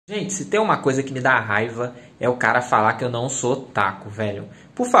Gente, se tem uma coisa que me dá raiva é o cara falar que eu não sou otaku, velho.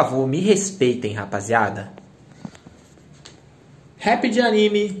 Por favor, me respeitem, rapaziada. Rap de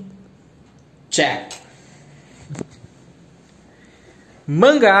anime. Check.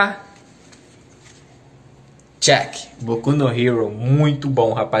 Mangá. Check. Boku no Hero. Muito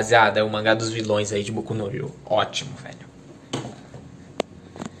bom, rapaziada. É o mangá dos vilões aí de Boku no Hero. Ótimo, velho.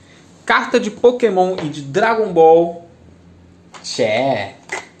 Carta de Pokémon e de Dragon Ball. Check.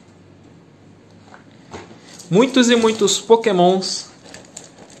 Muitos e muitos Pokémons.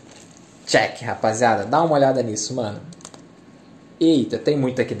 Check, rapaziada. Dá uma olhada nisso, mano. Eita, tem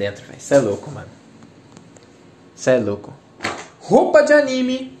muito aqui dentro, velho. Cê é louco, mano. Cê é louco. Roupa de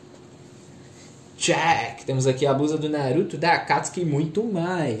anime. Check. Temos aqui a blusa do Naruto, da Akatsuki e muito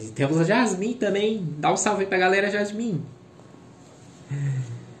mais. Temos a Jasmine também. Dá um salve aí pra galera, Jasmine.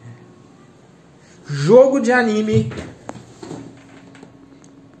 Jogo de anime.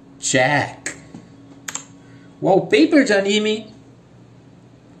 Check. Wallpaper de anime.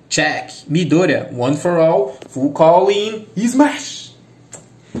 Check. Midoriya, One for All, Full Call in Smash.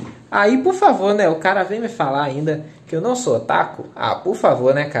 Aí, por favor, né? O cara vem me falar ainda que eu não sou otaku. Ah, por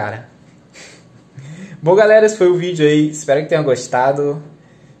favor, né, cara? Bom, galera, esse foi o vídeo aí. Espero que tenham gostado.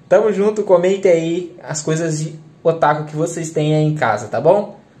 Tamo junto. Comentem aí as coisas de otaku que vocês têm aí em casa, tá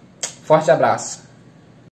bom? Forte abraço.